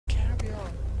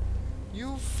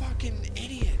You fucking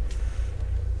idiot.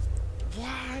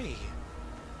 Why?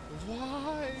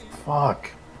 Why? Fuck.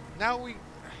 Now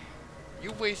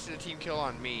you wasted a team kill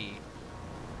on me.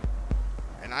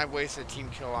 And I wasted a team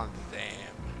kill on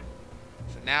them.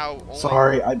 So now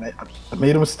Sorry, I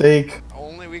made a mistake.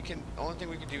 Only thing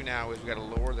we can do now is we gotta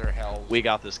lower their health. We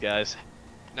got this, guys.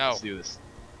 No. Let's do this.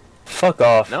 Fuck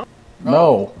off. No?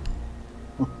 No.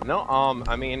 No,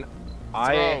 I mean,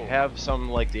 I have some,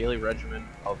 like, daily regimen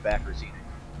of backers eating.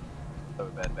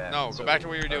 No, go back to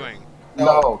what you're doing.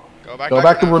 No. Go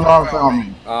back to Renown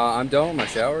farming. I'm done with my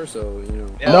shower, so, you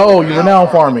know. Yeah, no, you're Renown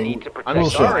farming. I'm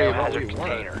sorry about what you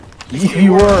wanted.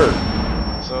 You were.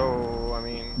 So, I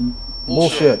mean...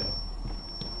 Bullshit.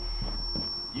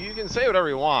 You can say whatever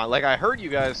you want. Like, I heard you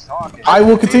guys talking. I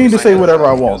will continue to say whatever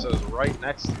I want. Because I was right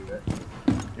next to it.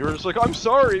 You were just like, I'm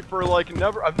sorry for, like,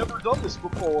 I've never done this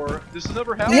before. This has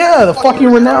never happened. Yeah, the fucking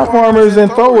Renown farmers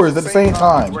and throwers at the same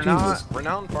time. We're Jesus. not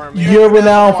Renown farmers. You're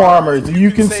Renown farmers. You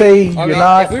can say you're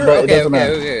not, but it doesn't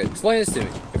matter. Okay. Explain this to me.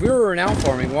 If we were Renown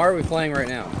farming, why are we playing right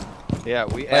now? Yeah,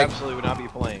 we absolutely would not be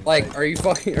playing. Like, are you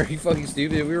fucking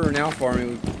stupid? If we were Renown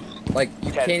farming, like,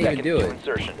 you can't even do it.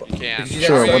 You can.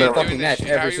 Sure, whatever. Fucking match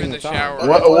every single time.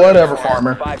 Whatever,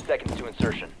 farmer. 5 seconds to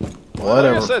insertion.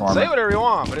 Whatever, like I said, farmer. say whatever you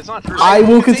want, but it's not true. I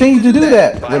will continue to do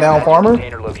that, Renown farmer.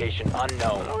 Container location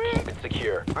unknown. Keep it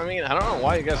secure. I mean, I don't know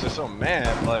why you guys are so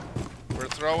mad, but we're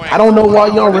throwing. I don't know why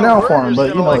y'all Renown farm, but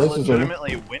just you know, gonna, this like, is a...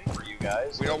 legitimately win for you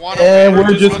guys. We don't want And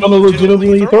we're just gonna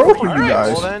legitimately throw for you Alright,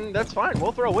 guys. well then, that's fine.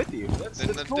 We'll throw with you. That's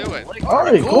Let's cool. do it. Like,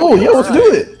 Alright, cool. Yeah, let's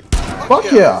do it.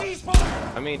 Fuck yeah.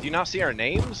 I mean, do you not see our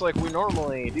names? Like, we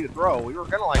normally do throw. We were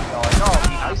gonna like, oh,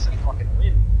 be nice and fucking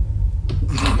win.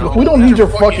 No, We don't need your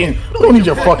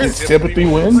fucking sympathy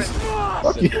wins.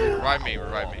 Fuck you. Revive me.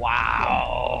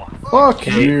 Wow. Fuck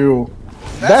you.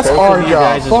 That's our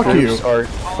job. Fuck you. Are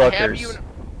fuckers.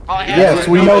 Yes,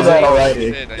 we know that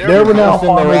already. They're Renown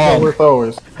farmers and we're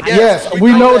throwers. Yes,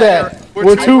 we know that.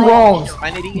 We're two wrongs.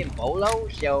 Trinity and Bolo,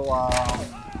 so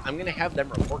I'm gonna have them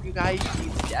report you guys to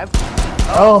the dev.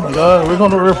 Oh my god, we're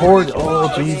gonna report.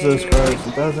 Oh Jesus Christ,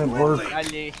 it doesn't work.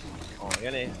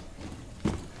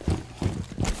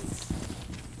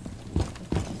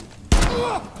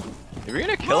 If you're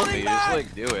gonna kill me, just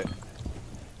like do it.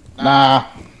 Nah.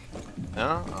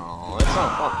 No? Oh, that's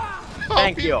not fun.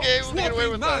 Thank you. Get away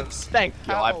with that. Thank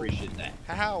you. I appreciate that.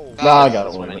 How? Nah, I got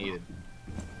That's it. what I needed.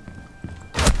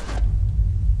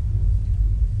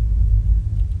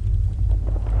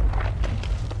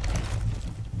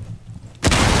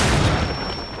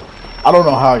 I don't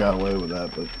know how I got away with that,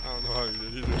 but I don't know how you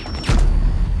did either.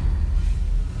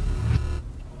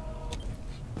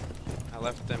 I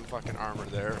left them fucking armor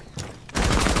there.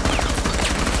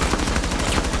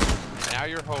 Now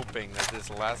you're hoping that this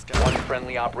last guy One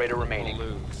friendly operator will remaining.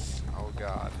 lose. Oh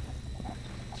god.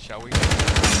 Shall we?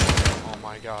 Oh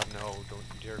my god, no. Don't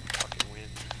you dare fucking win.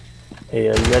 Hey,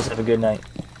 you guys have a good night.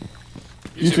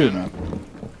 you too, man.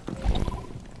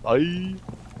 Bye.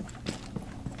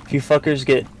 If you fuckers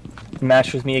get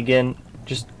matched with me again,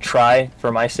 just try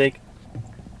for my sake.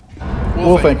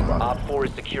 We'll think about Op 4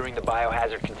 is securing the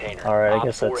biohazard container. Alright, I Op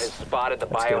guess 4 that's- has spotted the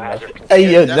that's good enough. biohazard it. container.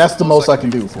 Hey, yeah, that's the most I can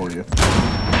do for you.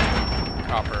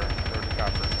 Copper. Third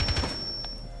copper.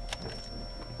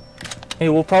 Hey,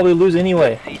 we'll probably lose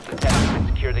anyway. Cease attempts and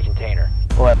secure the container.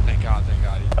 What? Thank god, thank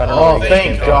god. I don't Oh, know.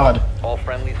 thank God. All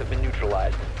friendlies have been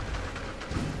neutralized.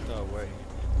 No way.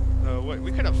 No way.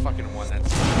 We could have fucking won that.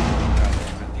 God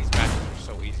damn it. These matches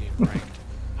are so easy and ranked.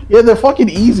 Yeah, they're fucking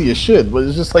easy as shit, but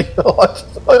it's just like,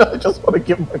 I just want to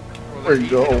get my free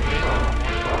go.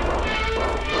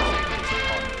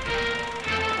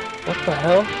 What the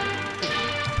hell?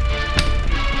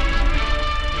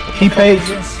 He paid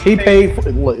for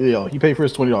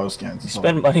his $20 scans. That's all.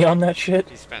 Spend money on that shit?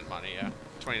 He spent money, yeah.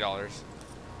 $20.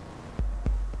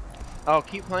 Oh,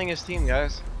 keep playing his team,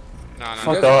 guys. No.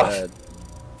 Fuck off.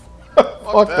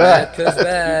 Fuck that. Cause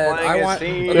bad. Playing I his want.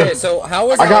 team. Okay, so how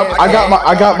was I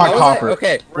got my copper.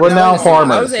 Okay, We're now I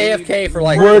farmers. was AFK for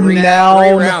like We're three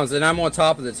now rounds, and I'm on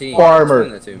top of the team. farmer.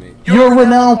 Explain that to me. You're a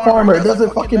Renown farmer. It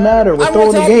doesn't fucking matter. We're I'm throwing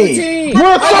on the top of the game. team.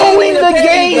 We're I throwing didn't the even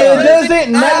pay game. you. It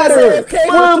doesn't matter. AFK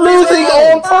for We're 3 losing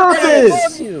on rounds.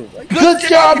 purpose. You. Good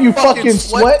job, you fucking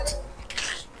sweat.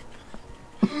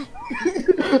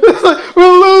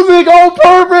 We're losing on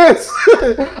purpose.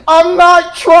 I'm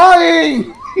not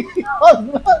trying.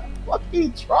 I'm not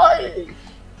fucking trying.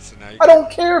 So now you I don't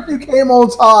care if you came on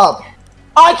top.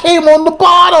 I came on the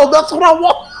bottom. That's what I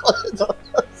want.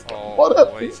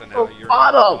 Oh, wait, so now you're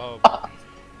bottom. up.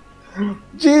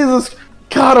 Jesus,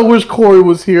 God, I wish Corey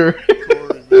was here.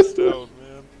 Corey missed out,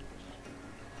 man.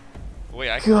 Wait,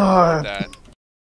 I can God. record that.